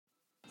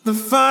The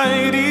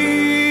fighting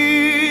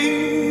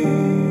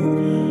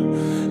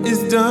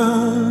is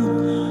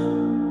done.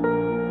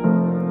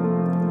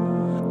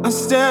 I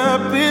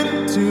step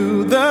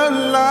into the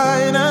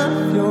light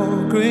of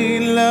your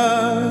great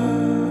love.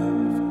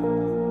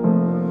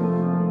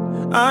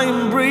 I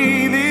am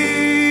breathing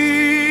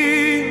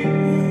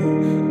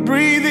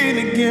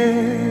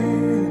again.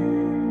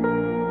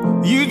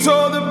 You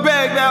tore the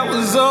bag that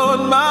was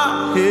on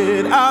my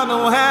head. I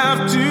don't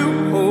have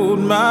to hold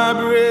my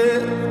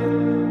breath.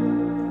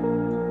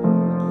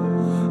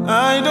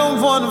 I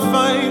don't want to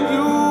fight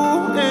you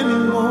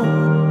anymore.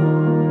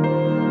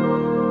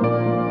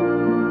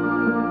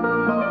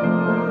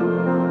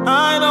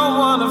 I don't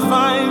want to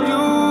fight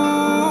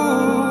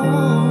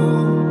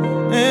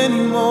you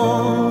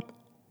anymore.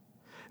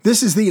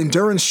 This is the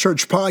Endurance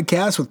Church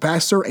podcast with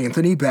Pastor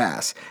Anthony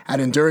Bass. At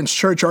Endurance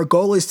Church, our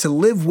goal is to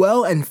live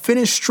well and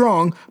finish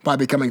strong by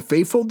becoming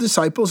faithful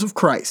disciples of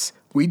Christ.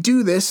 We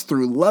do this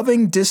through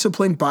loving,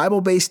 disciplined,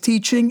 Bible-based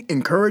teaching,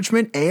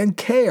 encouragement, and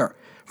care.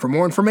 For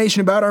more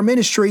information about our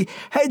ministry,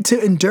 head to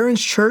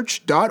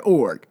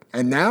endurancechurch.org.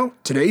 And now,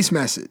 today's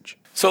message.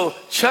 So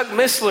Chuck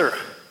Missler,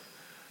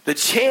 the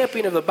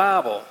champion of the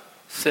Bible,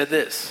 said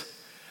this: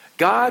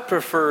 God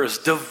prefers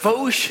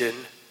devotion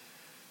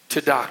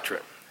to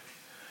doctrine.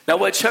 Now,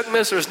 what Chuck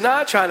Missler is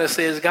not trying to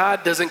say is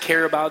God doesn't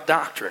care about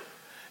doctrine.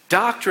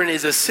 Doctrine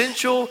is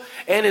essential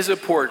and is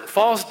important.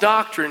 False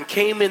doctrine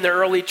came in the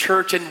early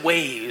church in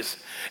waves,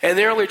 and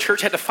the early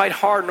church had to fight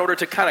hard in order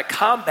to kind of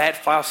combat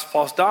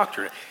false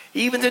doctrine.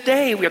 Even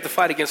today, we have to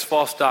fight against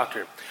false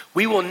doctrine.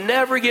 We will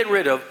never get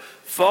rid of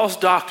false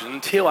doctrine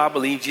until I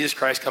believe Jesus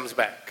Christ comes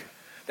back.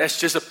 That's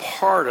just a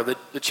part of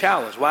the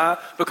challenge. Why?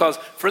 Because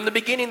from the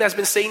beginning, that's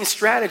been Satan's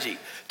strategy,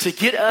 to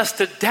get us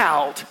to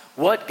doubt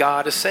what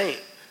God is saying,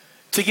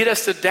 to get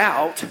us to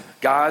doubt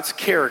God's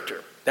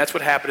character. That's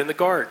what happened in the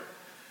garden.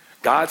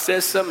 God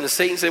says something, and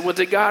Satan said, what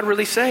did God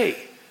really say?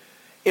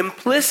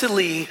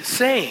 Implicitly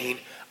saying,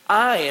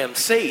 I am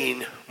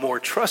Satan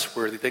more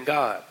trustworthy than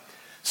God.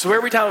 So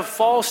every time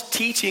false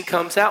teaching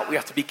comes out, we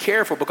have to be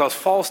careful, because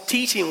false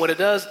teaching, what it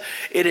does,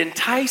 it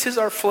entices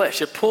our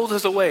flesh. It pulls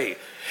us away.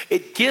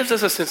 It gives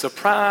us a sense of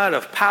pride,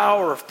 of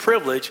power, of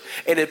privilege,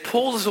 and it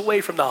pulls us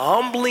away from the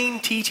humbling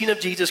teaching of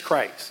Jesus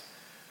Christ.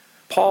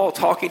 Paul,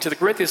 talking to the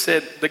Corinthians,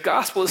 said the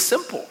gospel is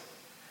simple.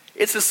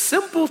 It's a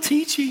simple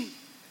teaching.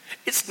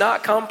 It's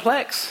not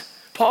complex.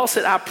 Paul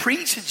said, I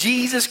preach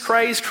Jesus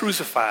Christ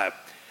crucified.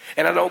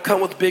 And I don't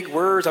come with big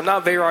words. I'm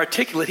not very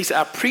articulate. He said,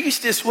 I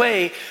preach this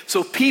way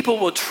so people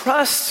will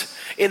trust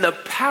in the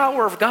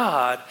power of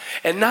God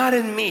and not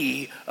in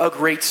me, a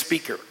great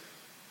speaker.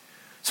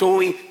 So when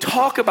we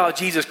talk about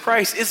Jesus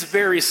Christ, it's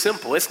very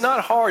simple. It's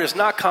not hard. It's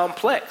not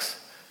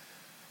complex.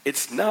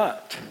 It's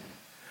not.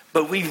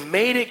 But we've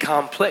made it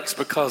complex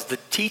because the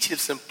teaching of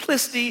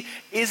simplicity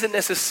isn't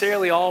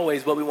necessarily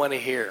always what we want to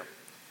hear.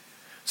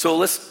 So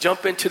let's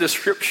jump into the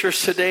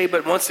scriptures today.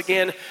 But once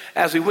again,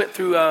 as we went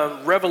through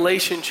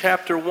Revelation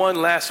chapter 1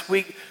 last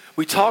week,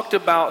 we talked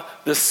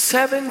about the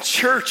 7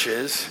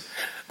 churches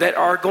that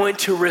are going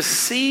to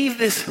receive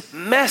this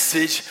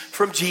message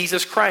from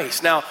Jesus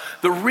Christ. Now,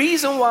 the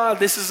reason why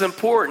this is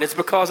important is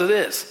because of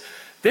this.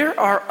 There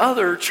are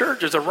other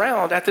churches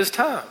around at this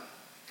time.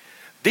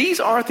 These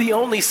aren't the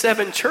only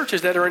 7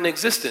 churches that are in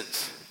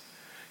existence.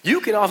 You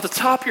can, off the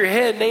top of your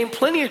head, name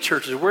plenty of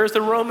churches. Where's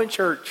the Roman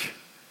church?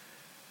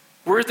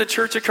 Where's the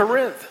church at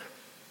Corinth?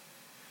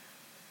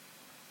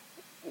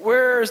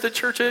 Where's the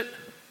church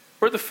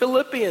where the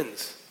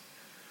Philippians?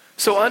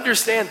 So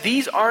understand,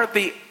 these aren't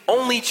the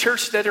only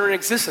churches that are in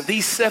existence,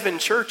 these 7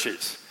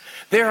 churches.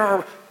 There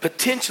are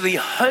potentially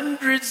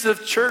hundreds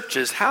of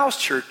churches,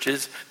 house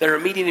churches, that are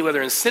meeting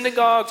whether in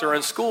synagogues or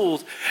in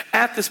schools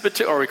at this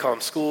particular, or we call them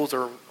schools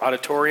or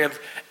auditoriums,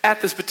 at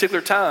this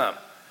particular time.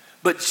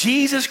 But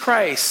Jesus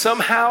Christ,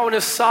 somehow in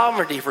his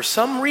sovereignty, for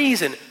some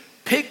reason,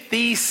 picked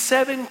these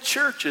 7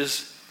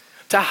 churches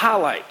to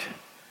highlight.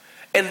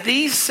 And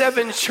these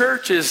 7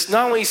 churches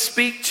not only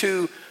speak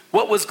to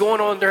what was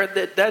going on there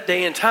that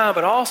day and time,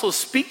 but also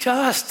speak to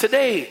us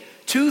today,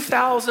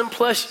 2,000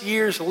 plus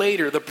years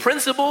later. The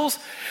principles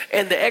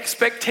and the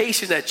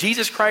expectations that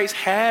Jesus Christ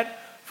had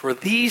for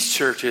these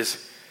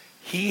churches,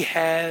 he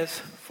has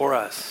for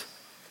us.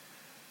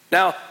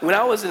 Now, when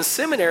I was in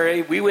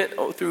seminary, we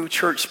went through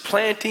church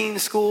planting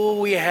school.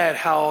 We had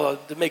how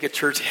to make a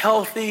church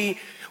healthy.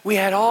 We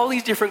had all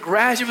these different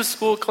graduate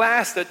school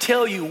classes that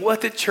tell you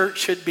what the church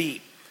should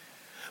be.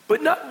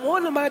 But not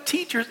one of my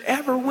teachers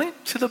ever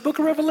went to the book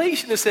of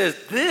Revelation that says,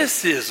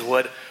 this is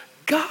what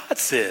God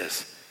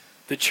says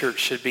the church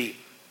should be.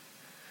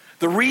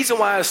 The reason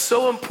why it's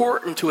so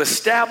important to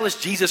establish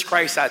Jesus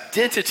Christ's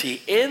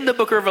identity in the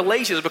book of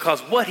Revelation is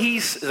because what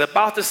he's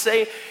about to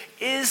say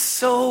is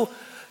so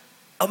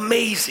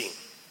amazing.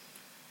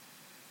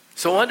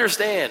 So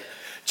understand,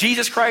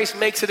 Jesus Christ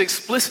makes it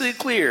explicitly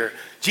clear.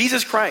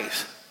 Jesus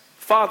Christ,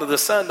 Father, the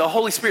Son, the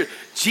Holy Spirit,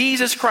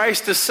 Jesus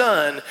Christ, the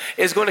Son,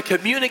 is going to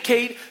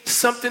communicate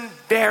something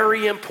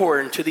very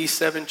important to these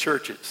 7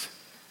 churches.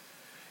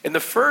 In the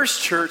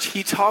first church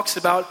he talks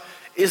about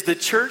is the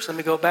church, let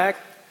me go back,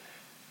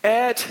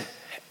 at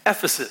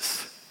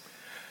Ephesus.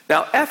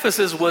 Now,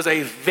 Ephesus was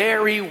a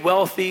very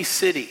wealthy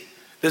city.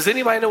 Does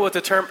anybody know what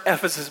the term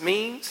Ephesus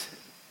means?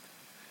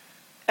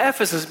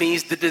 Ephesus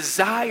means the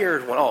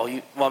desired one.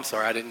 Well, I'm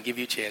sorry, I didn't give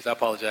you a chance. I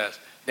apologize.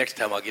 Next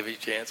time I'll give you a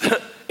chance.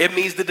 It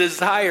means the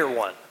desired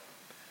one.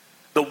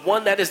 The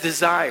one that is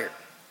desired.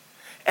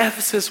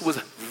 Ephesus was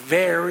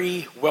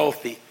very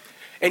wealthy.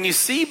 And you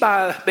see,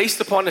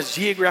 based upon its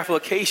geographic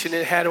location,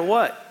 it had a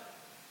what?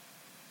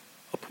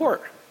 A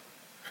port.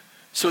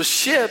 So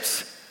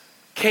ships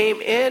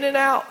came in and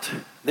out.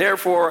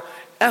 Therefore,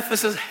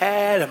 Ephesus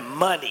had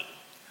money.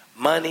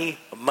 Money,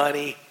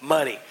 money,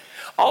 money.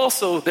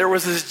 Also, there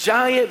was this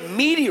giant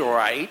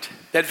meteorite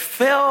that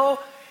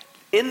fell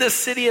in the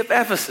city of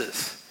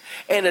Ephesus.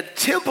 And a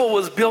temple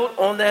was built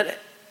on that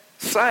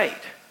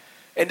site.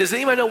 And does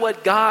anybody know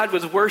what god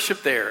was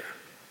worshipped there?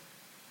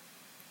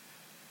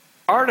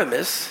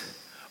 Artemis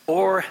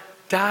or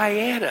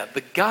Diana,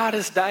 the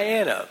goddess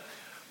Diana,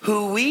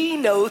 who we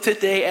know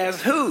today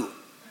as who?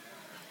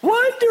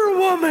 Wonder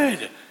Woman.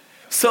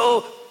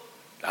 So,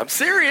 I'm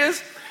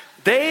serious.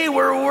 They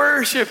were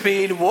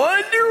worshiping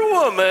Wonder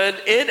Woman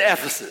in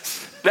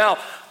Ephesus. Now,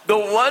 the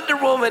Wonder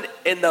Woman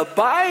in the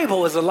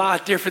Bible is a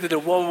lot different than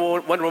the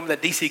Wonder Woman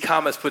that DC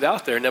Comics put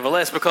out there,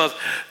 nevertheless, because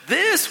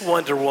this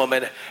Wonder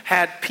Woman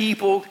had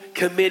people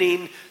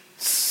committing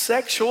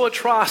sexual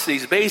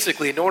atrocities,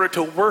 basically, in order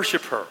to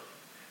worship her.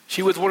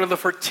 She was one of the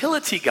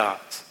fertility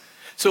gods.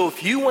 So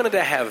if you wanted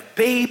to have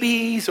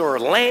babies or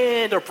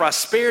land or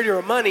prosperity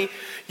or money,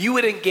 you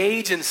would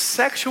engage in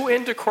sexual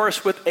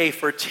intercourse with a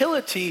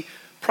fertility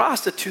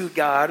prostitute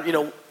god,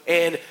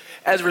 and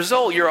as a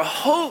result, your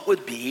hope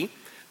would be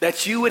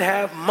that you would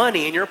have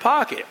money in your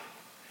pocket.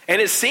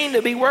 And it seemed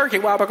to be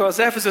working. Why? Because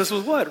Ephesus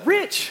was what?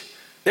 Rich.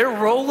 They're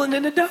rolling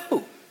in the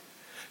dough.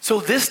 So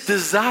this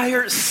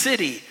desired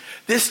city,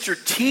 this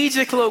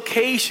strategic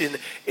location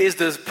is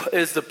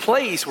the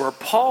place where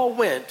Paul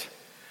went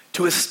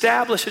to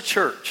establish a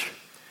church.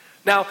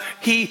 Now,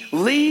 he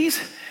leaves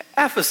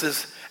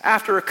Ephesus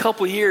after a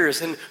couple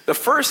years, and the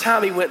first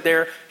time he went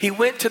there, he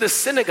went to the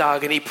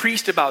synagogue and he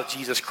preached about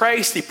Jesus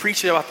Christ. He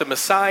preached about the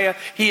Messiah.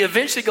 He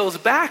eventually goes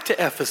back to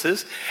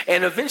Ephesus,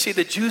 and eventually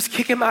the Jews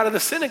kick him out of the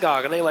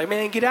synagogue, and they're like,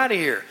 man, get out of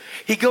here.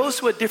 He goes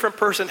to a different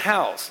person's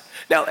house.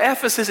 Now,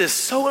 Ephesus is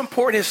so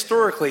important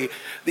historically.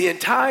 The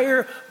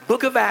entire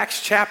book of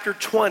Acts, chapter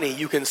 20,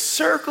 you can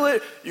circle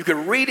it, you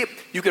can read it,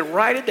 you can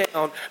write it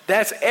down.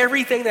 That's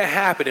everything that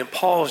happened in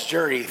Paul's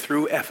journey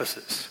through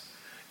Ephesus.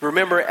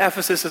 Remember,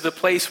 Ephesus is the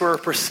place where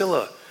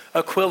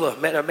Aquila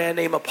met a man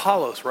named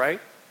Apollos,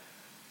 right?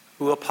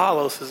 Who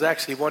Apollos is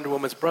actually Wonder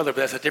Woman's brother, but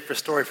that's a different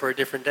story for a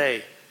different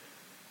day.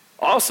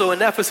 Also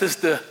in Ephesus,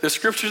 the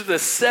scriptures of the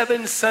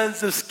 7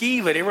 sons of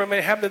Sceva. Do you remember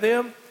what happened to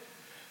them?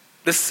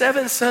 The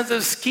 7 sons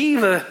of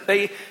Sceva,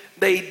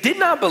 they did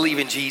not believe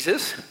in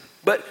Jesus,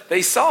 but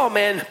they saw a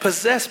man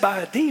possessed by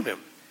a demon.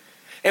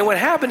 And what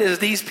happened is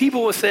these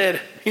people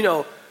said, in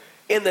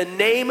the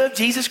name of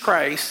Jesus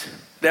Christ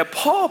that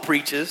Paul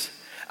preaches,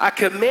 I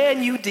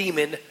command you,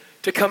 demon,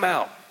 to come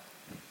out.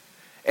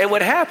 And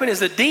what happened is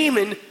the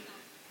demon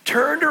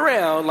turned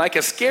around like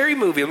a scary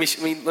movie.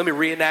 Let me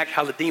reenact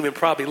how the demon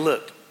probably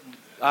looked.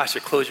 I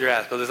should close your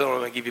eyes because I don't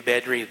want to give you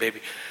bad dreams,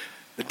 baby.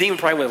 The demon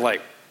probably went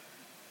like.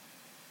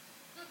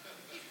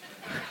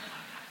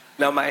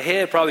 Now, my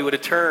head probably would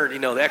have turned,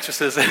 the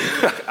exorcist.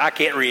 I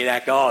can't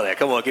reenact all that.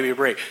 Come on, give me a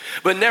break.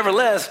 But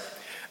nevertheless,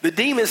 the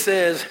demon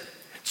says,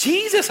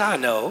 Jesus I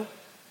know,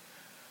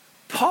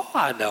 Paul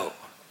I know,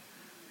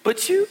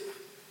 but you,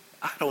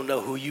 I don't know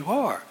who you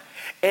are.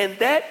 And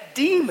that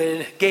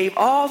demon gave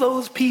all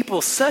those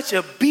people such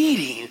a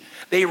beating,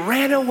 they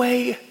ran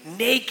away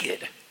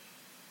naked.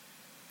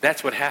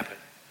 That's what happened.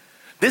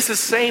 This is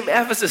the same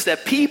Ephesus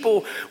that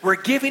people were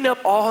giving up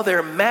all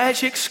their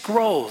magic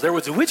scrolls. There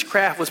was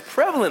witchcraft was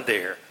prevalent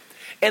there.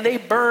 And they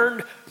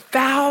burned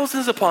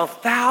thousands upon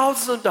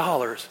thousands of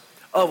dollars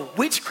of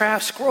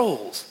witchcraft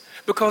scrolls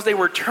because they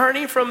were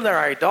turning from their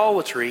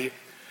idolatry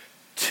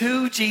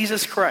to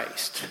Jesus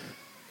Christ.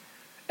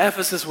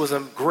 Ephesus was a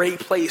great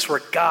place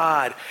where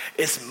God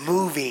is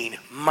moving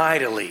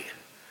mightily.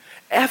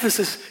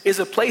 Ephesus is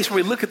a place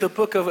where we look at the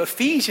book of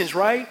Ephesians,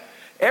 right?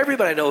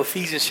 Everybody knows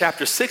Ephesians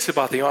chapter 6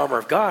 about the armor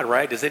of God,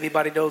 right? Does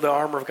anybody know the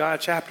armor of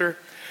God chapter?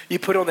 You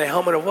put on the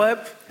helmet of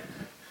what?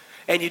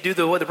 And you do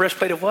the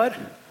breastplate of what?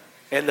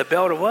 And the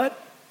belt of what?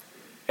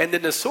 And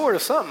then the sword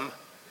of something.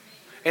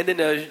 And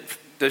then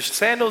the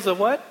sandals of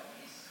what?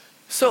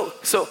 So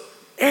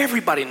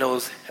everybody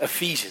knows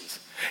Ephesians.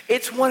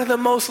 It's one of the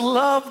most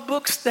loved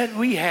books that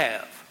we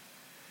have.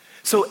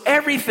 So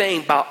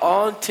everything, by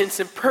all intents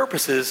and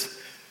purposes,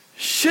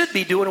 should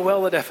be doing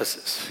well at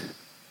Ephesus.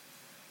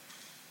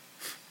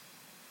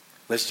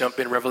 Let's jump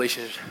in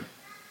Revelation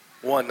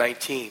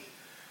 1:19.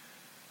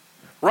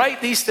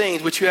 Write these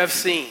things which you have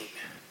seen.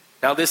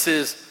 Now this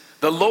is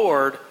the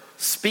Lord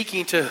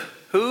speaking to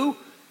who?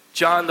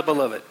 John the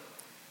Beloved.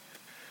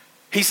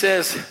 He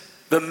says,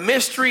 the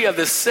mystery of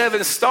the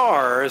 7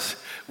 stars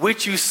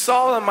which you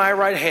saw in my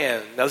right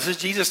hand. Now this is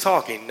Jesus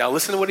talking. Now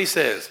listen to what he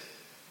says.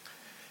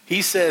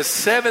 He says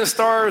 7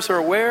 stars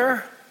are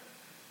where?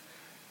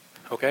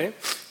 Okay.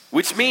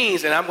 Which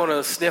means, and I'm going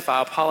to sniff,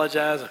 I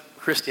apologize.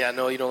 Christy, I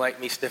know you don't like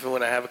me sniffing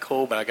when I have a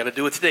cold, but I got to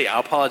do it today. I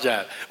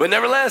apologize. But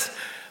nevertheless,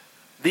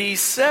 the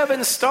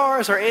 7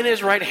 stars are in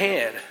his right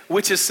hand,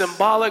 which is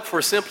symbolic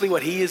for simply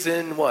what he is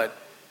in what?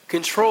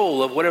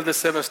 Control of whatever the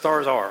 7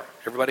 stars are.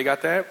 Everybody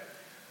got that?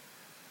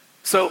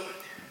 So,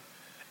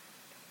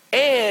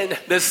 and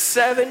the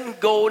 7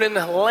 golden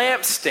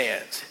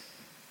lampstands.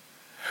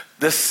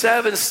 The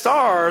 7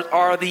 stars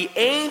are the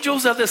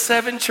angels of the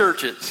 7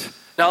 churches.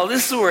 Now,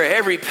 this is where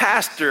every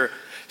pastor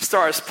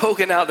starts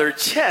poking out their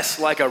chest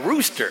like a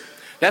rooster.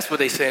 That's what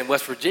they say in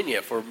West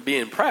Virginia for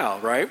being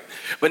proud, right?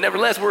 But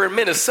nevertheless, we're in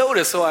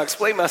Minnesota, so I'll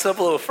explain myself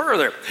a little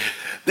further.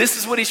 This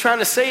is what he's trying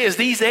to say is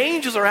these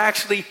angels are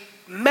actually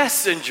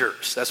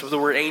messengers. That's what the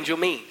word angel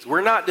means.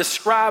 We're not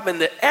describing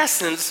the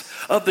essence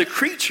of the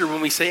creature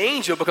when we say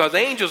angel, because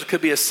angels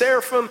could be a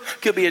seraphim,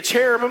 could be a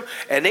cherubim.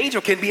 An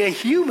angel can be a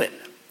human.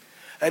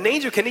 An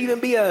angel can even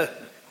be a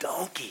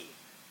donkey.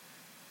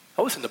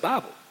 Oh, it's in the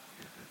Bible.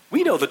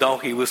 We know the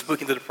donkey was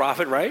speaking to the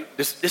prophet, right?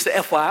 Just the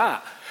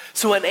FYI.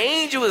 So an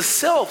angel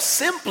itself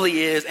simply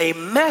is a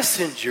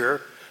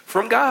messenger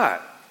from God.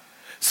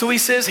 So he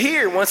says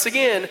here, once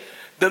again,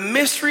 the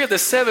mystery of the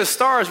 7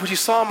 stars, which you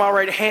saw in my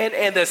right hand,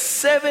 and the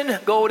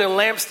 7 golden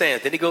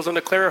lampstands. Then he goes on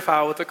to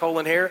clarify with the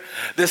colon here.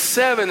 The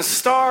 7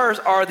 stars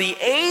are the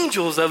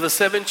angels of the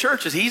 7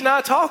 churches. He's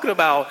not talking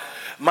about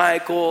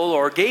Michael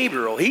or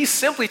Gabriel. He's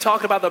simply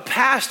talking about the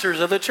pastors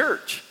of the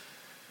church.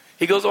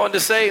 He goes on to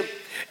say,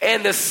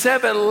 and the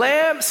 7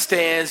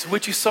 lampstands,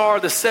 which you saw are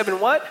the 7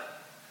 what?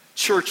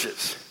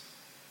 Churches.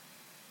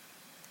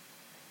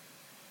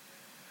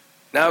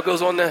 Now it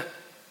goes on to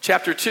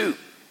chapter 2.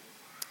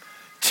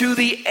 To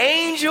the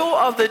angel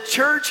of the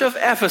church of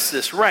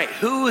Ephesus. Right.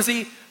 Who is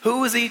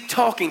he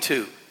talking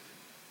to?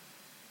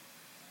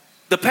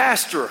 The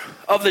pastor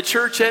of the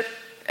church at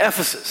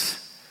Ephesus.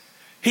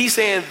 He's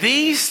saying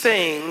these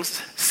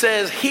things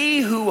says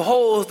he who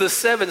holds the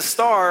 7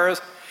 stars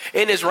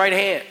in his right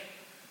hand.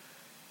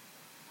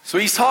 So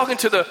he's talking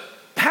to the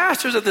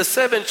pastors of the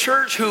 7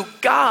 church who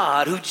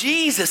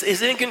Jesus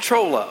is in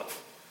control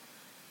of.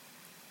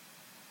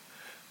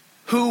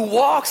 Who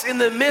walks in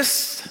the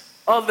midst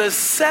of the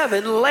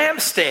 7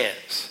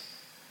 lampstands.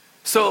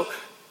 So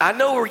I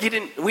know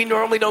we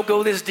normally don't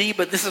go this deep,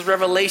 but this is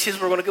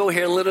Revelations. We're going to go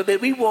here a little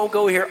bit. We won't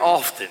go here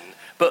often,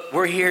 but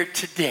we're here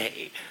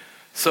today.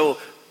 So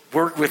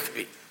work with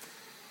me.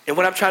 And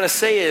what I'm trying to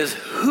say is,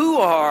 who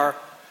are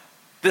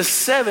the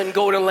 7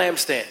 golden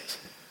lampstands?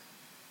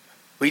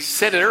 We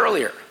said it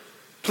earlier.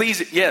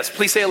 Please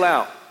say it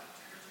loud.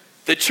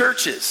 The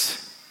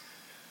churches.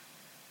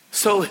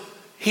 So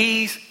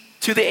he's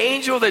to the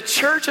angel of the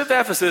church of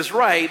Ephesus,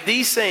 right,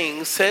 these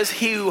things says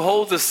he who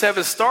holds the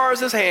 7 stars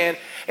in his hand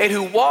and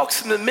who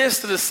walks in the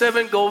midst of the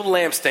 7 golden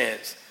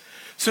lampstands.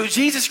 So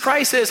Jesus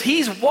Christ says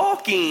he's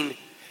walking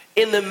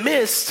in the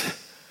midst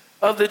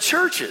of the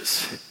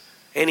churches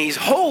and he's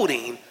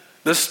holding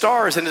the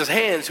stars in his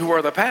hands, who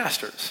are the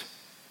pastors.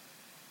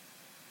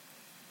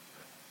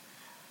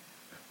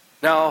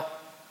 Now,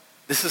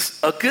 this is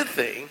a good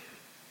thing.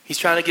 He's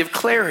trying to give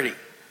clarity.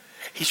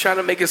 He's trying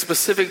to make a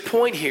specific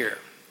point here.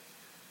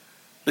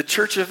 The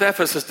church of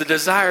Ephesus, the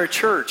desired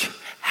church,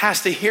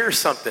 has to hear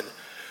something.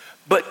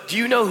 But do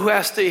you know who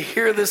has to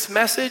hear this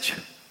message?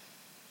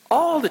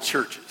 All the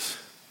churches.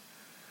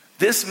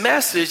 This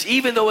message,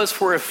 even though it's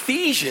for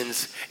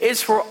Ephesians,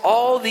 is for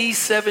all these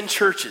 7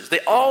 churches. They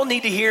all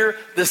need to hear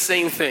the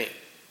same thing.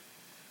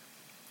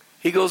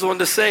 He goes on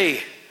to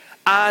say,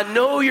 I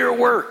know your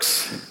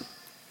works,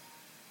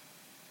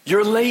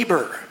 your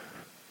labor,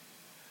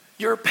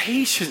 your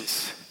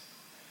patience.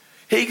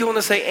 He's going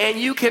to say, and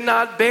you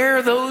cannot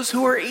bear those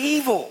who are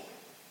evil.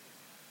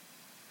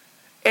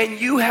 And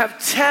you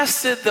have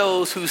tested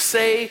those who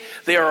say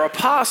they are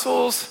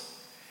apostles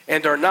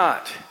and are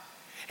not,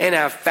 and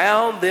have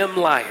found them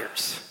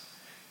liars.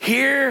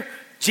 Here,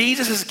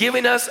 Jesus is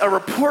giving us a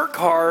report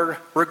card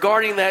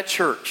regarding that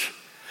church.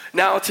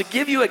 Now, to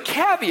give you a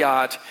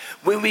caveat,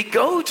 when we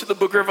go to the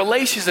book of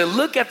Revelations and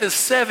look at the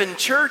 7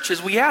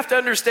 churches, we have to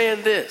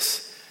understand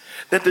this.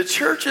 That the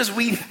churches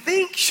we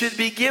think should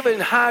be given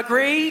high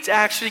grades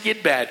actually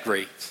get bad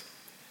grades.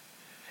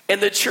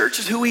 And the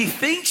churches who we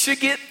think should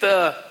get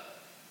the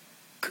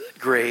good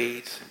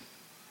grades.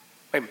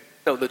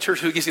 The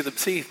church who gets you the,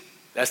 see,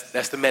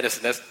 that's the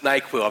medicine, that's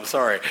NyQuil, I'm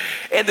sorry.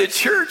 And the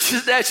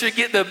churches that should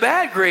get the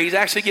bad grades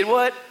actually get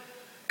what?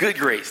 Good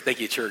grades.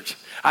 Thank you, church.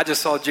 I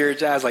just saw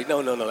Jared's eyes like,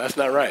 no, that's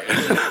not right.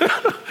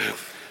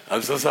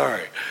 I'm so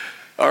sorry.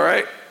 All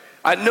right.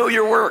 I know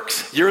your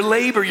works, your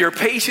labor, your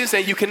patience,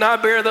 and you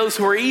cannot bear those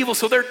who are evil.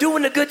 So they're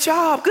doing a good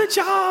job. Good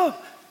job.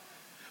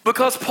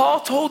 Because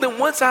Paul told them,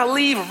 once I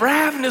leave,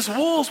 ravenous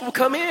wolves will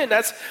come in.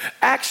 That's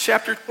Acts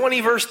chapter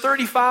 20, verse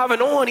 35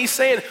 and on. He's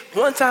saying,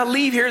 once I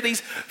leave here,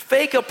 these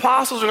fake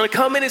apostles are going to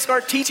come in and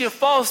start teaching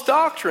false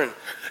doctrine.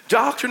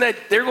 Doctrine that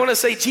they're going to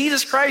say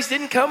Jesus Christ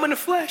didn't come in the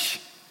flesh.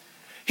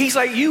 He's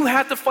like, you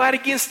have to fight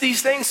against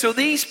these things. So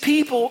these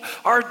people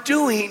are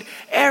doing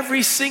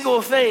every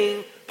single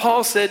thing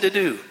Paul said to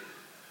do.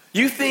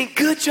 You think,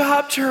 good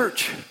job,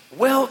 church.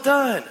 Well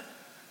done.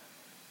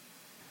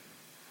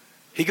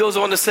 He goes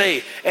on to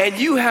say, and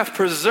you have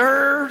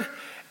preserved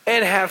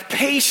and have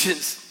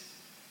patience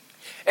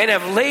and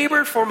have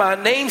labored for my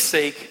name's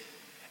sake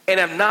and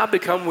have not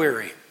become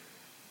weary.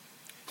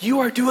 You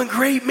are doing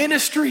great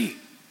ministry.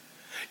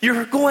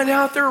 You're going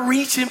out there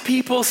reaching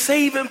people,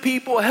 saving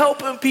people,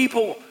 helping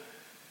people.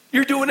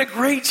 You're doing a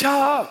great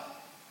job.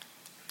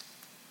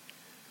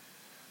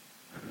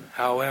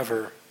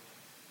 However,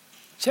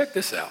 check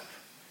this out.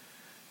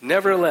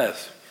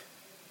 Nevertheless.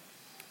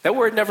 That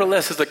word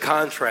nevertheless is a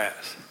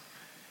contrast.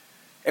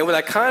 And what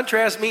that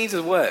contrast means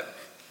is what?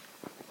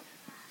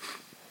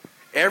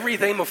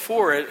 Everything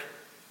before it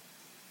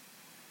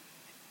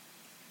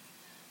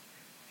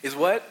is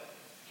what?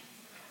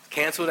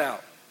 Canceled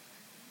out.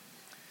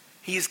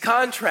 He's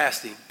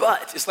contrasting,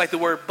 but, it's like the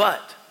word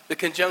but, the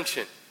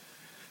conjunction.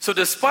 So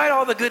despite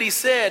all the good he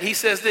said, he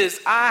says this,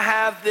 I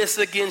have this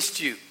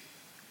against you.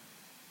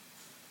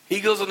 He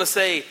goes on to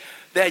say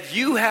that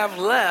you have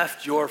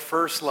left your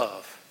first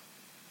love.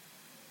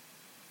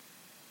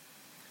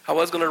 I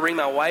was going to bring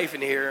my wife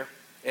in here,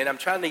 and I'm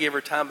trying to give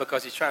her time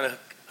because he's trying to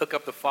hook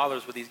up the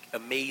fathers with these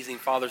amazing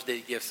Father's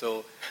Day gifts.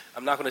 So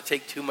I'm not going to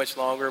take too much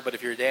longer, but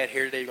if you're a dad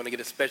here today, you're going to get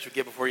a special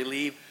gift before you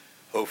leave,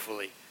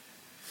 hopefully.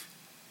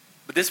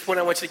 But this point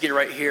I want you to get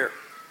right here.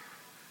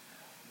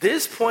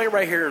 This point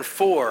right here in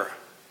 4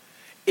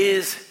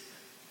 is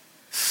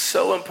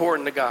so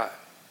important to God.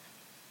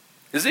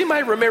 Does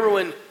anybody remember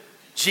when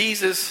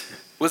Jesus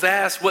was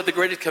asked what the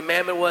greatest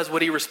commandment was,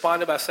 what he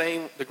responded by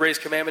saying the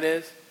greatest commandment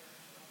is?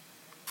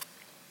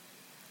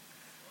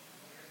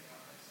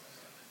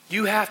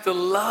 You have to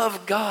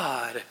love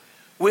God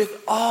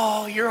with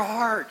all your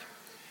heart.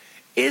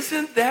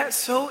 Isn't that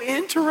so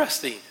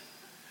interesting?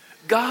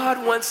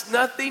 God wants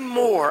nothing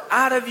more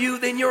out of you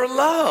than your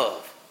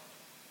love.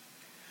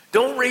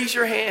 Don't raise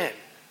your hand.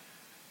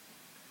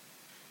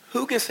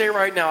 Who can say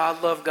right now, I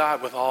love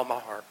God with all my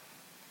heart,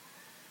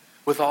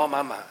 with all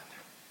my mind,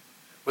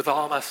 with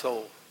all my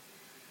soul,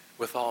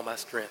 with all my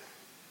strength?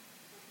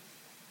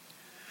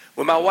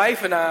 When my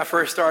wife and I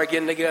first started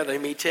getting together,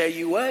 let me tell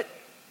you what,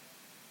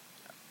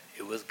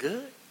 it was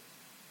good.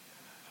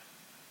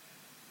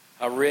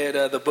 I read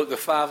the book, The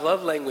 5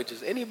 Love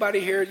Languages. Anybody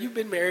here, you've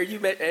been married,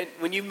 and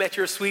when you met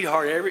your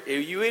sweetheart,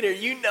 you in there,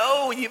 you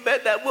know when you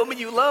met that woman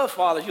you love,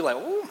 Father, you're like,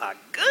 oh my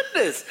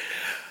goodness,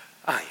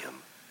 I am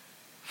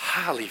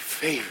highly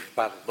favored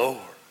by the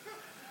Lord.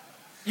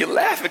 You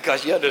laugh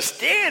because you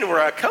understand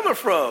where I'm coming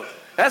from.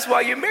 That's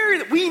why you're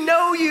married. We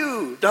know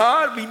you,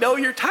 Don. We know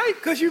your type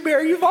because you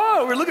married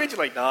Yvonne. We're looking at you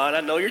like, Don,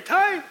 I know your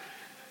type.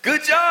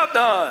 Good job,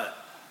 Don.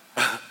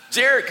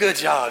 Jared, good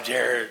job,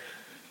 Jared.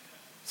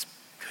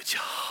 Good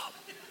job.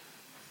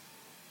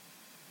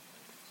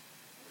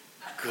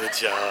 Good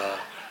job.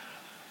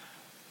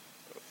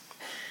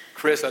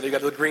 Chris, I know you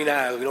got those green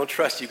eyes. We don't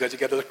trust you because you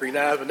got those green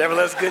eyes, but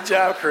nevertheless, good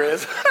job,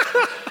 Chris.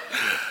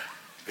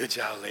 Good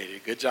job, lady.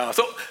 Good job.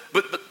 So,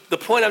 but the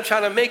point I'm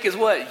trying to make is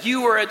what?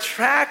 You were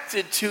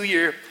attracted to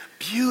your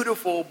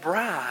beautiful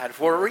bride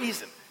for a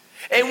reason.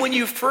 And when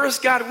you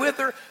first got with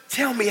her,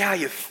 tell me how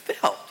you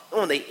felt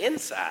on the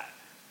inside.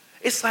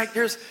 It's like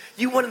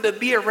you wanted to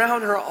be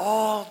around her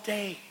all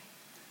day.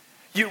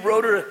 You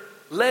wrote her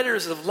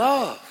letters of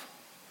love.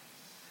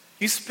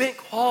 You spent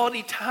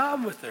quality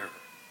time with her.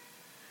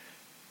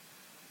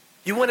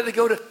 You wanted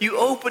to you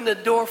opened the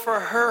door for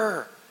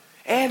her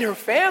and her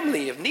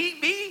family if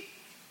need be.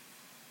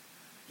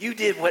 You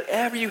did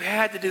whatever you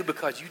had to do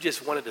because you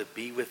just wanted to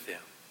be with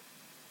them.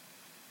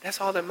 That's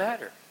all that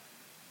mattered.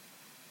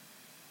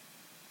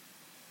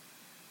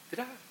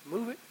 Did I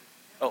move it?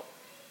 Oh.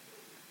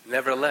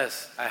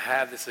 Nevertheless, I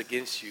have this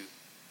against you,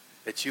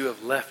 that you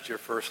have left your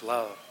first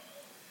love.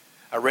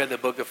 I read the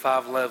book of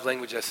 5 Love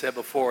Languages I said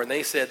before, and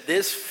they said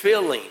this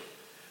feeling,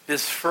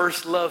 this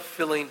first love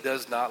feeling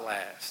does not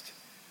last.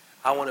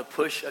 I want to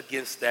push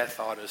against that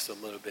thought just a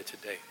little bit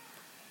today.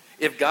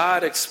 If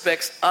God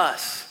expects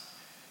us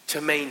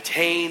to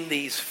maintain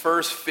these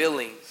first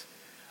feelings,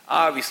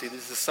 obviously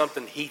this is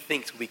something he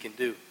thinks we can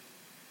do.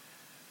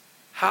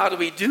 How do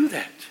we do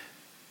that?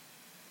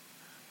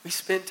 We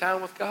spend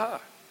time with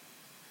God.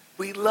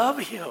 We love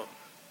him.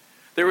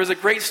 There was a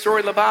great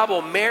story in the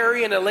Bible,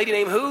 Mary and a lady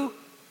named who?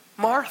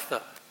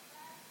 Martha.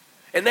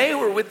 And they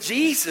were with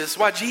Jesus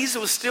while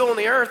Jesus was still on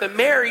the earth, and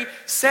Mary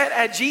sat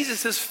at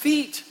Jesus'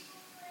 feet.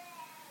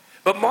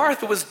 But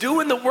Martha was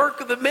doing the work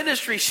of the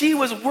ministry. She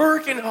was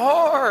working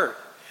hard,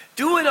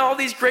 doing all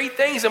these great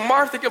things, and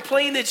Martha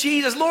complained to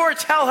Jesus, Lord,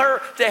 tell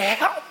her to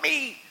help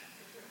me.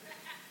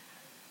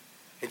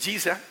 And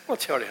Jesus said, I'm going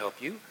to tell her to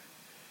help you.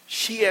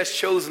 She has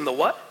chosen the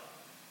what?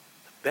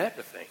 The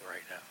better thing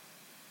right now.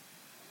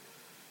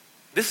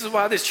 This is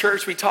why this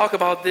church, we talk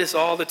about this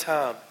all the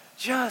time.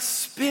 Just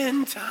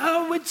spend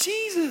time with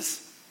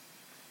Jesus.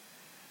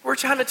 We're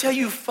trying to tell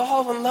you,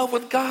 fall in love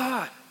with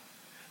God.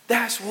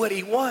 That's what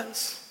he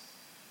wants.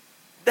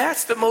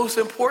 That's the most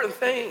important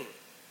thing.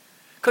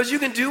 Because you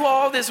can do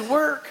all this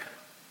working,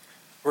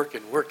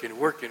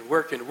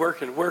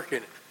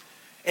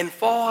 and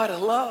fall out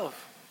of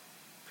love.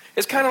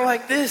 It's kind of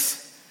like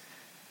this.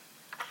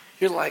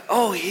 You're like,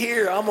 oh,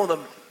 here, I'm on the...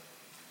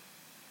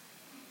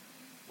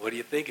 What do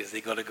you think? Is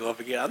he going to go up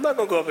again? I'm not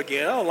going to go up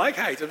again. I don't like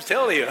heights. I'm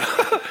telling you.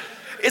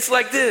 It's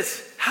like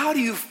this. How do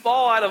you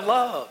fall out of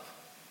love?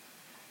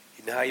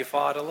 You know how you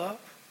fall out of love?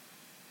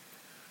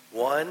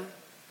 One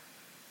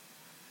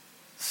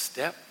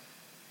step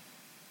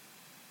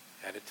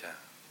at a time.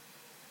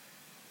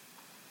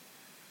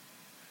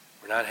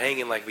 We're not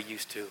hanging like we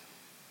used to.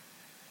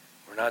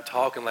 We're not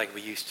talking like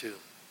we used to.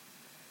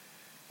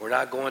 We're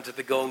not going to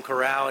the Golden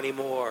Corral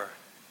anymore.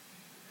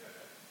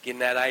 Getting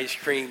that ice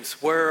cream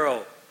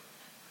swirl.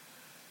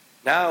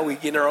 Now we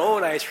get our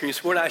own ice cream,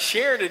 so we're not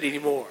sharing it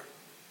anymore.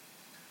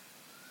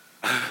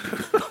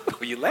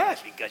 Well, you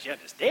laugh because you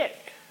understand.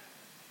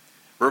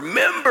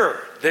 Remember,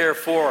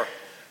 therefore,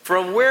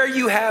 from where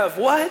you have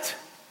what?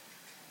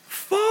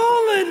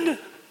 Fallen.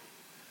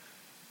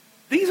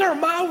 These are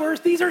my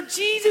words. These are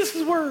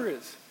Jesus'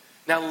 words.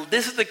 Now,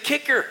 this is the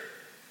kicker.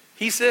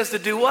 He says to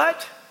do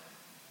what?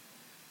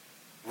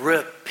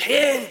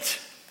 Repent.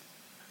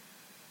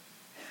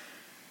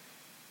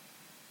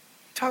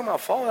 Talking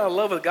about falling out of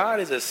love with God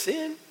is a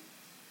sin.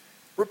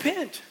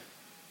 Repent.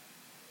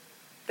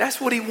 That's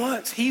what he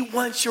wants. He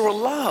wants your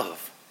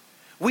love.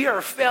 We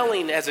are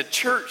failing as a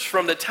church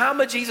from the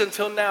time of Jesus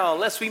until now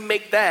unless we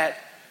make that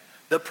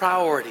the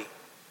priority.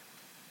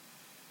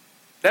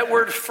 That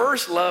word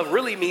first love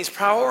really means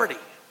priority.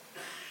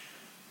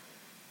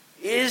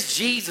 Is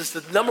Jesus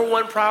the number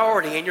one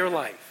priority in your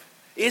life?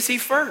 Is he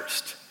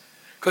first?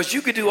 Because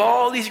you could do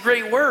all these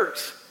great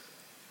works.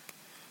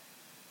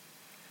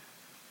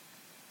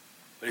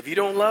 But if you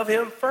don't love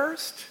him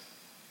first,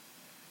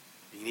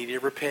 you need to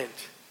repent.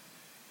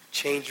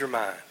 Change your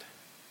mind.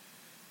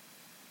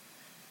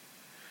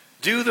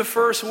 Do the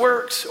first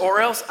works,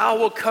 or else I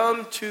will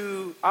come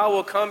to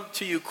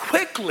you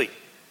quickly.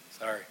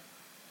 Sorry.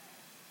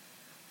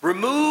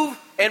 Remove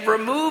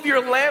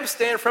your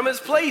lampstand from its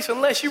place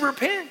unless you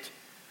repent.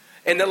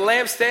 And the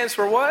lamp stands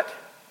for what?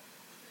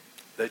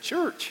 The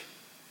church.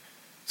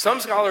 Some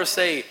scholars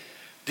say,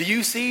 do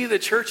you see the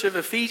church of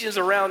Ephesians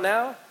around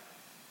now?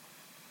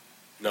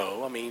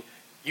 No, I mean,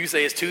 you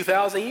say it's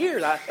 2,000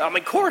 years. I mean,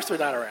 of course they're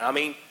not around. I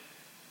mean,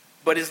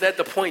 but is that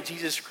the point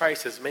Jesus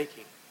Christ is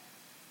making?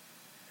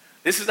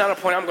 This is not a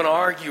point I'm going to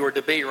argue or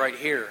debate right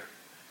here.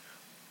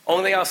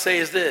 Only thing I'll say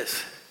is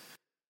this.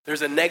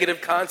 There's a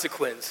negative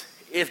consequence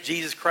if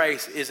Jesus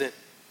Christ isn't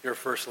your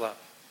first love.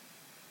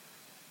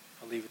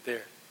 I'll leave it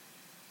there.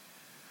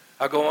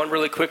 I'll go on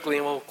really quickly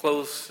and we'll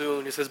close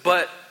soon. It says,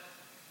 but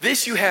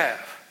this you have,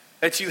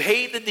 that you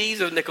hate the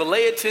deeds of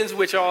Nicolaitans,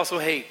 which I also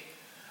hate.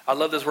 I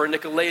love this word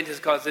Nicolaitans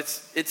because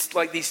it's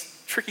like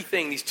these tricky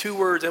things, these two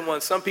words in one.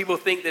 Some people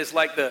think that it's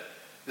like the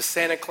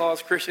Santa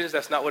Claus Christians.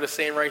 That's not what it's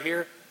saying right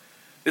here.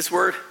 This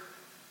word,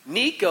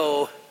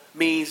 Nico,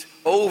 means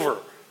over,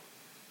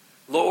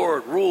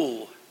 Lord,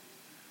 rule.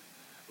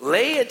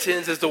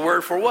 Laitans is the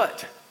word for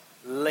what?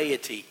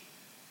 Laity.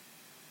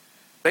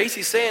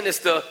 Basically saying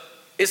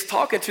it's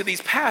talking to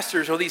these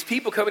pastors or these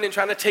people coming in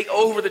trying to take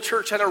over the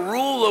church, trying to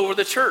rule over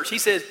the church. He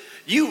says,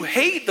 you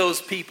hate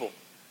those people.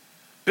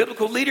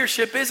 Biblical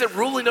leadership isn't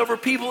ruling over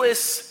people, it's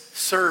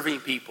serving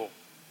people.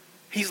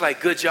 He's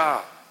like, good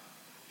job.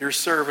 You're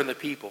serving the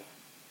people.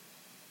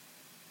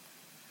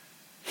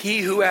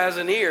 He who has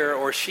an ear,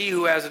 or she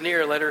who has an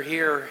ear, let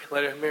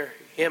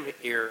him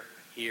hear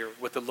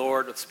what the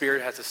Lord, the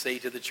Spirit has to say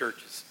to the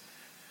churches.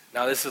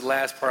 Now this is the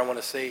last part I want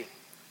to say.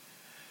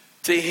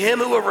 To him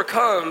who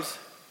overcomes,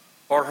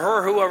 or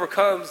her who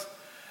overcomes,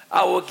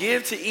 I will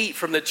give to eat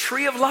from the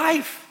tree of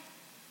life.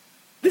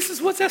 This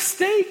is what's at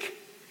stake.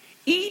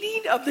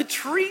 Eating of the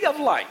tree of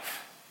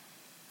life,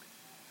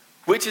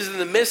 which is in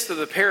the midst of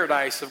the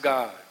paradise of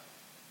God.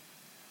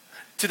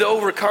 To the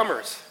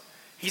overcomers.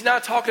 He's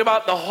not talking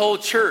about the whole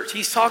church.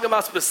 He's talking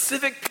about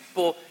specific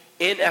people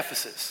in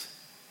Ephesus.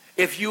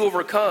 If you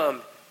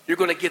overcome, you're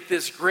going to get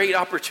this great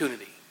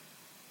opportunity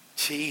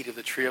to eat of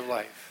the tree of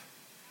life,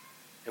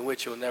 in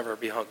which you'll never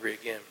be hungry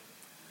again.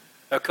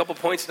 A couple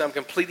points and I'm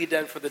completely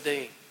done for the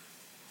day.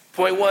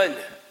 Point one,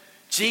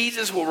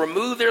 Jesus will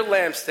remove their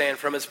lampstand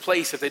from its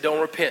place if they don't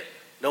repent.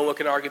 No one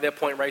can argue that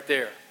point right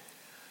there.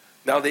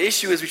 Now the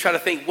issue is we try to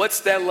think,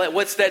 what's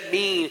that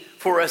mean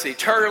for us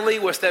eternally?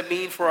 What's that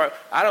mean for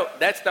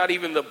that's not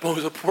even the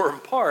most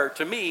important part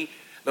to me.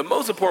 The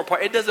most important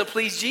part, it doesn't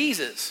please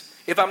Jesus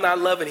if I'm not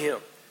loving him.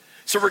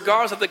 So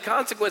regardless of the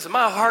consequence,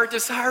 my heart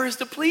desire is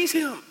to please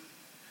him.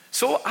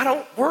 So I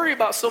don't worry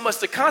about so much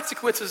the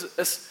consequences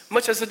as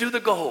much as I do the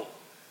goal.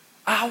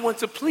 I want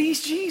to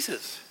please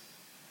Jesus.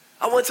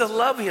 I want to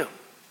love him.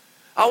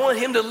 I want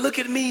him to look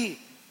at me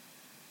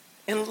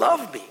and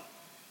love me.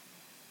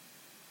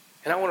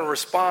 And I want to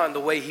respond the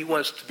way he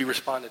wants to be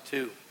responded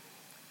to.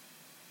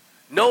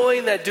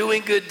 Knowing that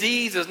doing good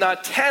deeds is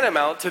not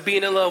tantamount to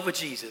being in love with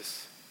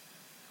Jesus.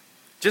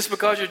 Just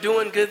because you're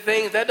doing good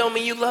things, that don't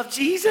mean you love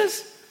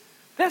Jesus.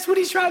 That's what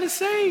he's trying to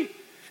say.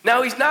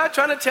 Now, he's not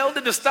trying to tell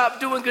them to stop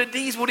doing good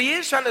deeds. What he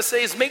is trying to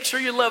say is make sure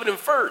you're loving him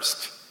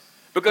first.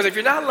 Because if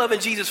you're not loving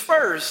Jesus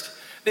first,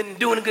 then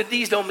doing good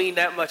deeds don't mean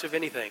that much of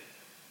anything.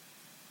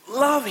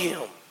 love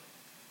him.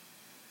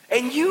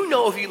 And you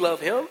know if you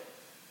love him.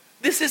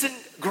 This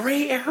isn't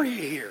gray area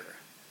here.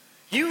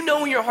 You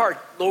know in your heart,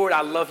 Lord,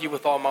 I love you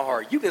with all my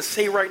heart. You can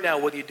say right now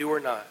whether you do or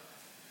not.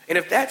 And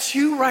if that's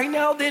you right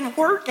now, then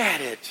work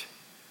at it.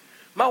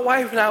 My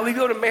wife and I, we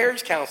go to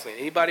marriage counseling.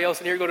 Anybody else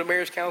in here go to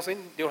marriage counseling?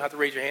 You don't have to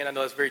raise your hand. I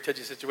know it's a very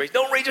touchy situation.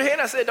 Don't raise your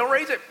hand. I said don't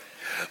raise it.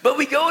 But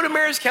we go to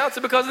marriage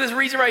counseling because of this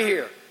reason right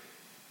here.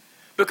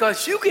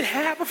 Because you can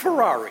have a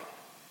Ferrari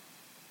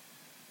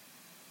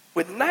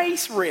with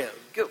nice rims.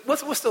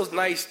 What's those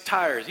nice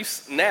tires? You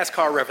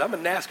NASCAR reference. I'm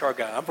a NASCAR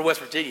guy. I'm from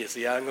West Virginia.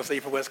 See, I'm going to say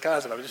you're from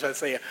Wisconsin. I'm just trying to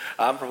say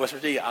I'm from West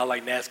Virginia. I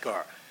like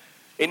NASCAR.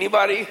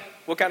 Anybody?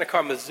 What kind of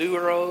car?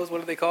 Mizuros?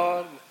 What are they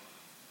called?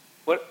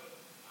 What?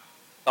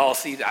 Oh,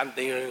 see,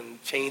 they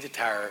didn't change the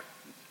tire.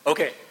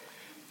 Okay.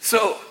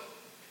 So,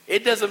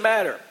 it doesn't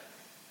matter.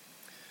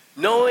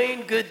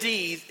 Knowing good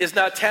deeds is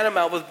not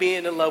tantamount with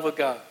being in love with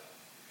God.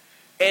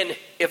 And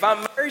if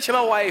I'm married to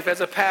my wife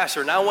as a pastor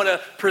and I want to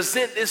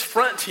present this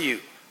front to you,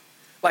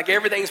 like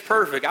everything's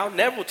perfect, I'll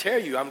never tell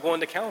you I'm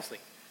going to counseling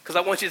because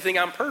I want you to think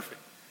I'm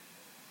perfect.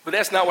 But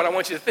that's not what I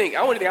want you to think.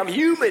 I want you to think I'm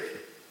human.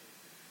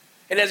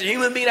 And as a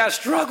human being, I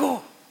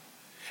struggle.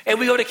 And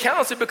we go to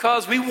counseling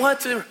because we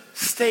want to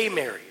stay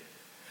married.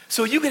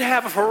 So you can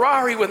have a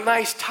Ferrari with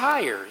nice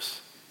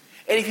tires.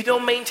 And if you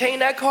don't maintain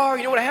that car,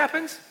 you know what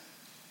happens? It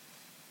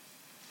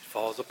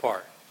falls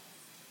apart.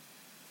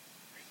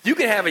 You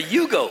can have a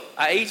Yugo.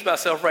 I aged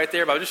myself right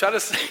there, but I'm just trying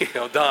to say,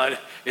 Don,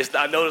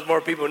 I know there's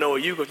more people who know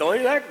a Yugo.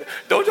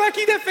 Don't try to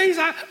keep that face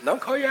out. Don't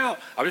call you out.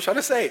 I'm just trying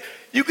to say,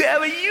 you can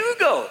have a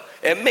Yugo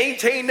and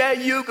maintain that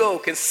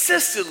Yugo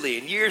consistently.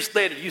 And years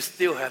later, you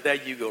still have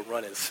that Yugo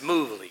running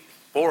smoothly,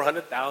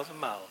 400,000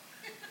 miles.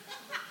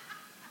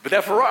 But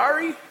that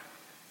Ferrari,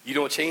 you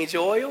don't change the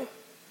oil,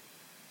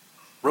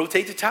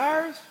 rotate the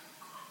tires,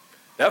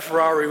 that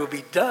Ferrari will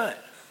be done.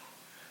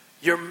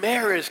 Your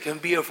marriage can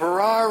be a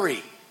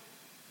Ferrari.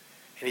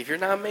 And if you're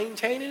not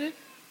maintaining it,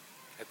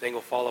 that thing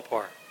will fall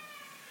apart.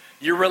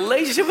 Your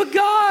relationship with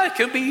God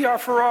can be your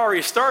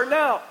Ferrari starting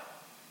out.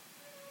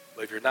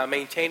 But if you're not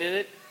maintaining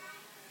it,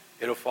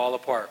 it'll fall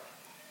apart.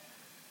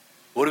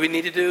 What do we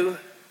need to do?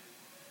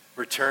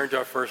 Return to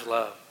our first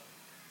love.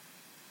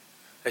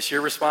 That's your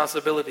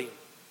responsibility.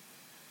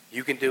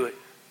 You can do it.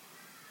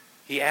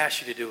 He asked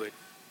you to do it.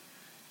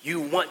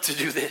 You want to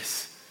do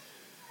this.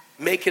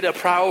 Make it a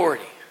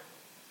priority.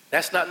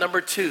 That's not number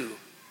 2.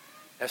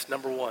 That's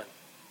number 1.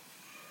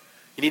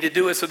 You need to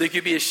do it so that you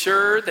can be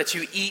assured that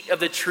you eat of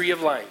the tree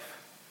of life.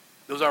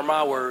 Those aren't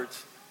my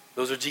words.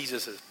 Those are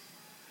Jesus's.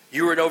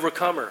 You are an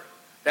overcomer.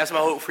 That's my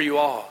hope for you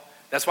all.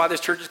 That's why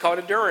this church is called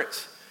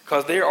Endurance.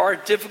 Because there are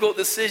difficult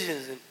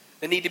decisions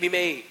that need to be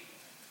made.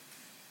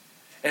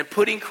 And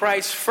putting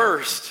Christ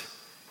first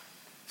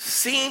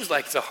seems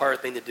like it's a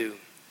hard thing to do.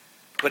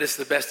 But it's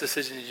the best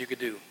decision that you could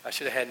do. I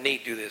should have had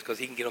Nate do this because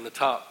he can get on the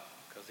top.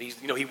 Because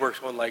he works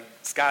on like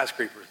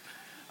skyscrapers.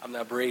 I'm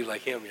not brave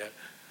like him yet.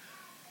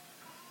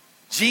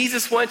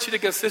 Jesus wants you to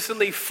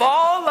consistently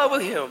fall in love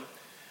with him,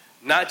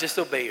 not just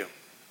obey him.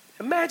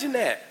 Imagine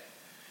that.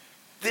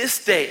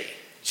 This day,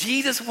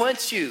 Jesus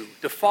wants you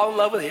to fall in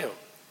love with him.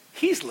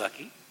 He's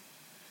lucky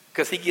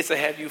because he gets to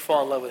have you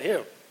fall in love with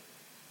him.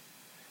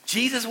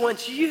 Jesus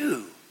wants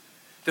you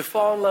to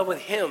fall in love with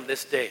him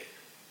this day.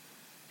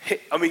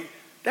 I mean,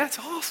 that's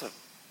awesome.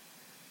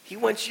 He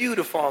wants you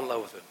to fall in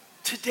love with him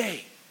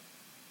today.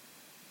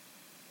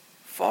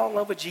 Fall in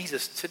love with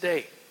Jesus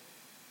today.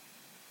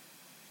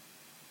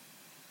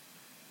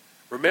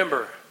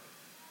 Remember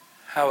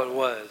how it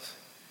was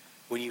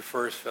when you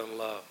first fell in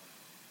love.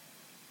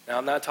 Now,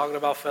 I'm not talking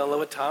about falling in love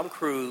with Tom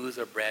Cruise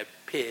or Brad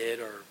Pitt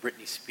or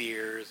Britney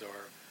Spears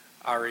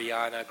or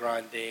Ariana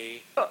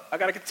Grande. Oh, I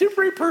got a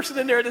contemporary person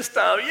in there this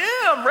time. Yeah,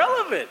 I'm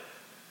relevant.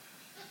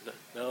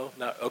 No,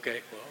 not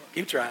okay. Well,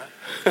 keep trying.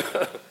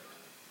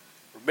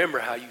 Remember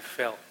how you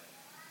felt.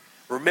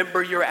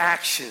 Remember your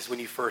actions when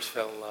you first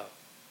fell in love.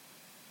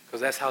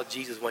 Because that's how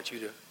Jesus wants you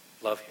to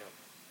love him.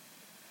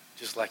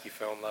 Just like you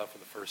fell in love for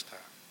the first time.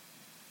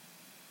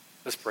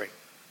 Let's pray.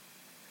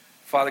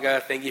 Father God, I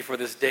thank you for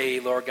this day.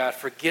 Lord God,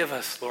 forgive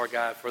us, Lord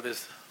God, for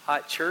this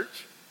hot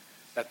church.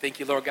 I thank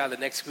you, Lord God, that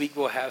next week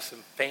we'll have some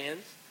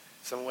fans,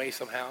 some way,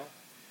 somehow.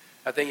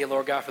 I thank you,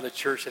 Lord God, for the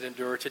church that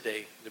endured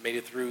today, that made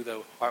it through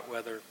the hot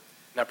weather.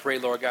 And I pray,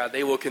 Lord God,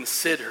 they will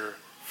consider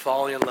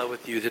falling in love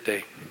with you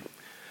today.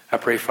 I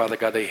pray, Father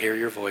God, they hear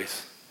your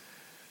voice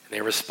and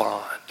they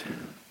respond.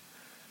 In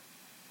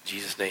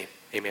Jesus' name,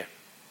 amen.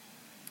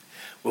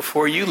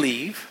 Before you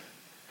leave,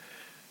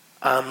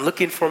 I'm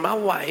looking for my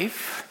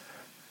wife,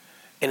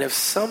 and if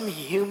some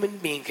human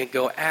being can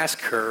go ask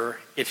her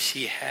if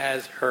she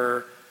has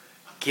her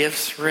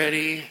gifts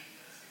ready.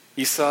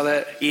 You saw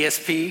that,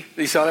 ESP?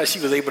 You saw that? She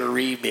was able to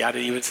read me. I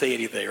didn't even say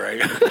anything,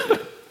 right?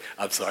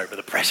 I'm sorry for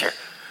the pressure.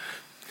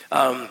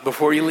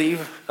 Before you leave,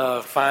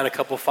 find a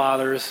couple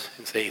fathers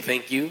and say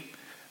thank you.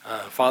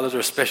 Fathers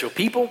are special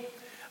people,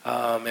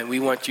 and we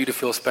want you to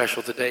feel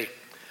special today.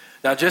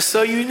 Now, just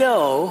so you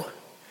know,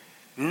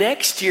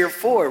 next year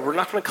forward, we're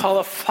not going to call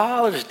it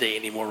Father's Day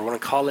anymore. We're going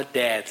to call it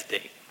Dad's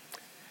Day.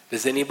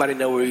 Does anybody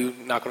know we're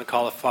not going to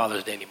call it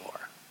Father's Day anymore?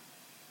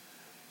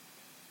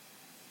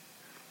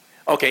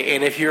 Okay,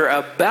 and if you're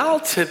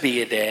about to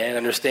be a dad,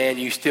 understand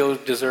you still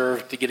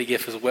deserve to get a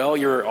gift as well.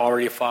 You're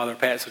already a father,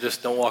 Pat, so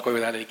just don't walk away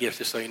without any gifts,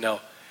 just so you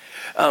know.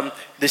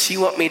 Does she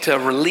want me to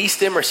release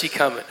them, or is she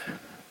coming?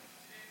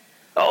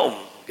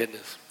 Oh,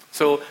 goodness.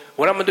 So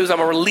what I'm going to do is I'm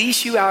going to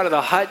release you out of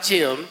the hot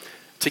gym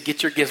to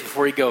get your gifts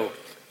before you go.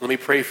 Let me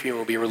pray for you and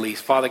we'll be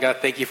released. Father God,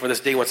 thank you for this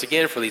day once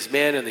again, for these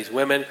men and these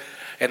women.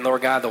 And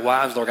Lord God, the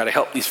wives, Lord God, to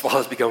help these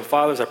fathers become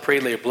fathers. I pray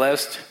they're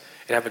blessed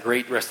and have a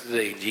great rest of the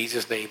day. In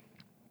Jesus' name.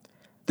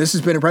 This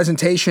has been a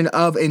presentation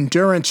of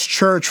Endurance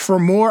Church. For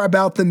more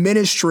about the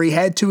ministry,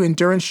 head to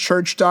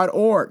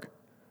endurancechurch.org.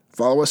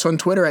 Follow us on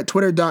Twitter at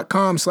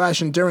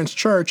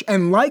twitter.com/endurancechurch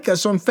and like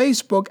us on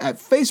Facebook at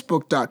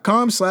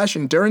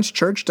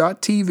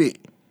facebook.com/endurancechurch.tv.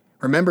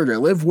 Remember to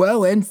live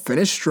well and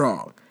finish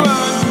strong. You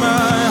are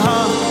my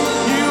heart,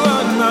 you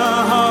are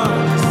my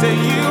heart, say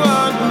you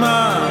are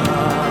my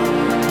heart.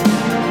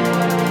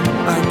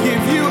 I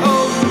give you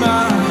all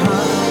my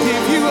heart,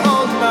 give you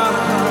all my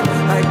heart,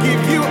 I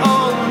give you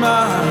all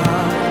my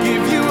heart,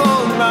 give you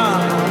all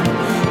my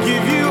heart,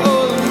 give you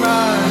all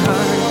my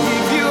heart,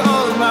 give you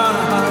all my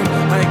heart,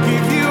 I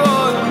give you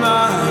all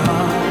my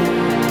heart.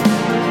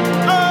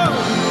 Oh,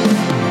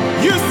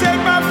 you set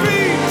my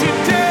feet to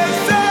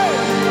dance,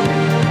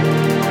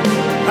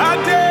 I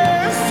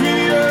dance with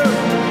you.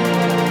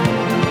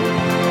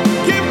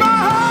 Give my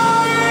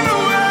heart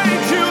away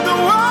to the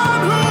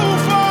one who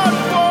fought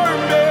for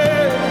me.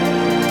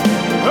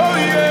 Oh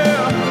yeah,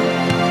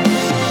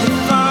 the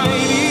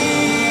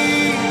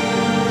fighting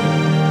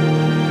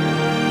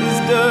is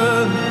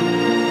done.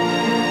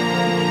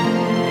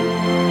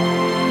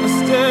 I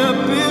step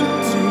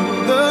into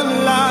the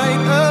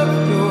light of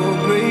your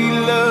great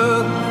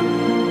love.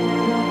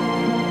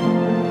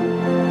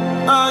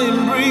 I am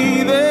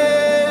breathing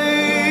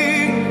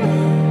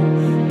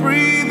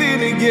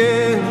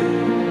again.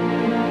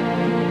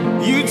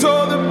 You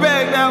tore the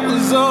bag that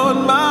was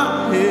on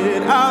my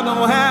head. I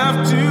don't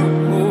have to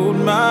hold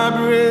my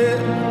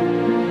breath.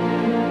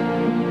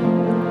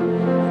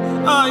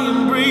 I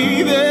am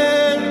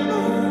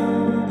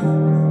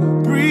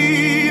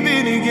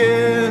breathing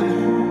again.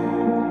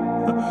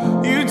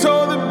 You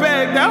tore the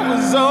bag that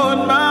was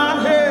on my